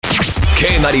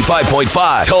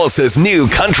K95.5, Tulsa's new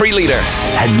country leader.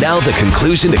 And now the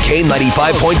conclusion to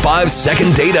K95.5's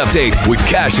second date update with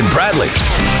Cash and Bradley.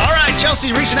 All right,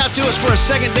 Chelsea's reaching out to us for a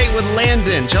second date with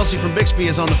Landon. Chelsea from Bixby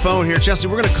is on the phone here. Chelsea,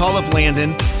 we're going to call up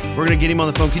Landon. We're going to get him on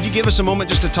the phone. Could you give us a moment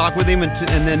just to talk with him, and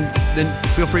then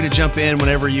feel free to jump in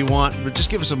whenever you want. But just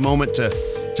give us a moment to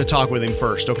talk with him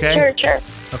first, okay? Sure.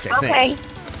 Okay, thanks.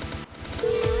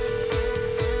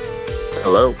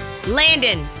 Hello.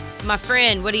 Landon, my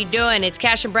friend, what are you doing? It's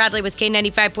Cash and Bradley with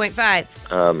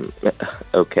K95.5.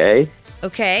 Okay.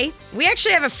 Okay. We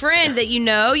actually have a friend that you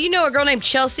know. You know a girl named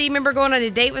Chelsea. Remember going on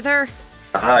a date with her?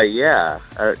 Yeah.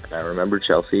 I remember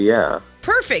Chelsea, yeah.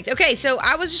 Perfect. Okay, so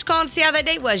I was just calling to see how that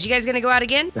date was. You guys going to go out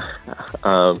again?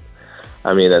 I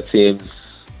mean, that seems...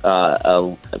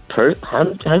 how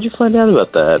did you find out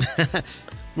about that?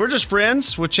 We're just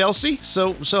friends with Chelsea.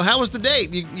 So how was the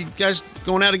date? You guys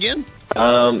going out again?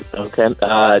 Okay.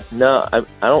 No, I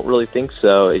don't really think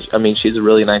so. I mean, she's a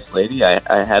really nice lady. I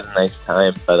had a nice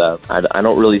time, but I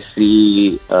don't really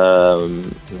see.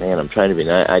 Man, I'm trying to be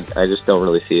nice. I just don't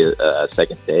really see a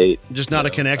second date. Just not a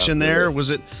connection there. Was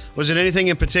it anything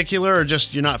in particular, or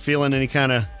just you're not feeling any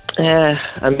kind of?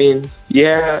 I mean,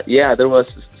 yeah. There was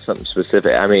something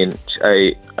specific. I mean,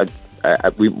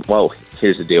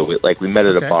 here's the deal. We met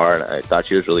at a bar, and I thought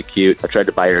she was really cute. I tried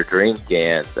to buy her a drink,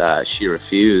 and she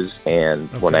refused. And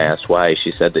when I asked why,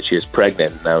 she said that she was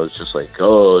pregnant. And I was just like,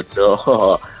 oh,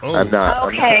 no. I'm not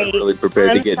really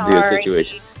prepared to get into a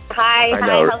situation.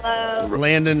 Hello.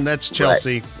 Landon, that's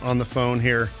Chelsea on the phone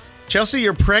here. Chelsea,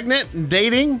 you're pregnant and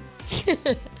dating?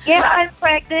 Yeah, I'm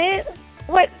pregnant.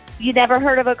 What? You never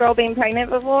heard of a girl being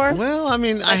pregnant before? Well, I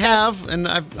mean, I have, and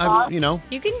I've you know.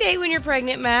 You can date when you're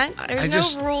pregnant, Matt.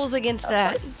 There's no rules against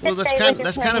that. Well, that's kind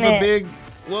of a big,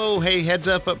 whoa, hey, heads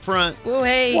up front. Whoa,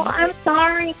 hey. Well, I'm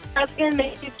sorry. I was going to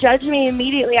make you judge me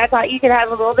immediately. I thought you could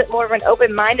have a little bit more of an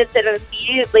open mind instead of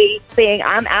immediately saying,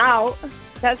 I'm out.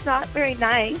 That's not very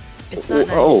nice. It's not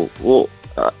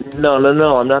nice.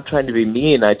 No. I'm not trying to be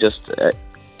mean. I just, I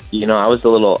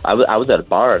was at a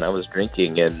bar, and I was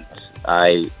drinking, and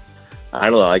I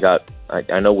don't know.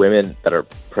 I know women that are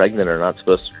pregnant are not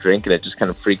supposed to drink, and it just kind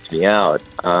of freaked me out.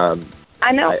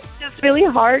 I know it's really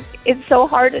hard. It's so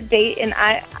hard to date, and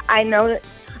I know that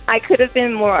I could have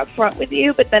been more upfront with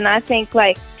you, but then I think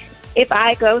if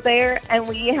I go there and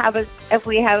if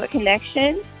we have a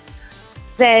connection,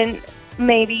 then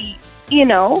maybe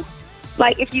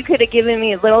if you could have given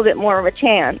me a little bit more of a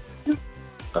chance.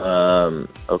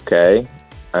 Okay.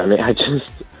 I mean,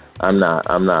 I'm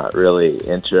not really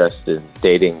interested in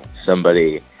dating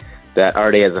somebody that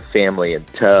already has a family in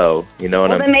tow. You know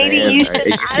what I'm saying? Maybe you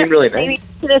should. Maybe you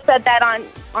should have said that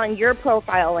on your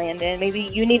profile, Landon. Maybe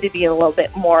you need to be a little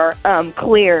bit more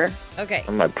clear. Okay.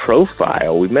 On my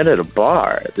profile, we met at a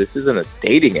bar. This isn't a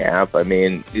dating app. I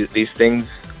mean, these things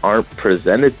aren't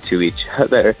presented to each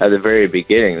other at the very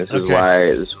beginning. This is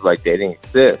why dating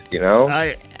exists. You know?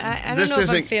 I don't know if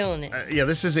I'm feeling it.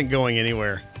 This isn't going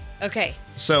anywhere. Okay.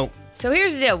 So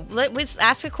here's the deal. Let's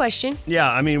ask a question.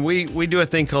 Yeah, I mean, we do a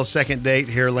thing called second date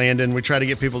here, Landon. We try to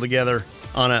get people together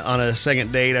on a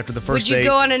second date after the first date. Would you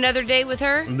go on another date with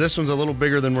her? This one's a little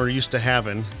bigger than we're used to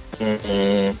having.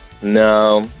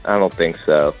 No, I don't think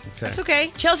so. Okay. That's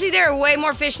okay. Chelsea, there are way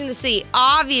more fish in the sea.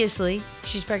 Obviously,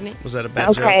 she's pregnant. Was that a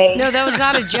bad joke? No, that was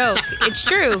not a joke. It's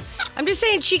true. I'm just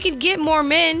saying she can get more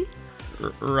men.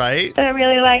 Right. I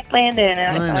really like Landon.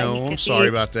 I know. I'm sorry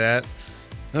about that.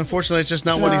 Unfortunately, it's just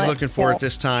not what he's looking for at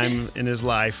this time in his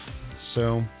life.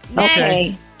 So,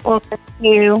 okay. Well, thank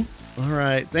you. All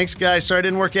right. Thanks, guys. Sorry it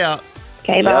didn't work out.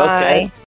 Okay, bye. Okay.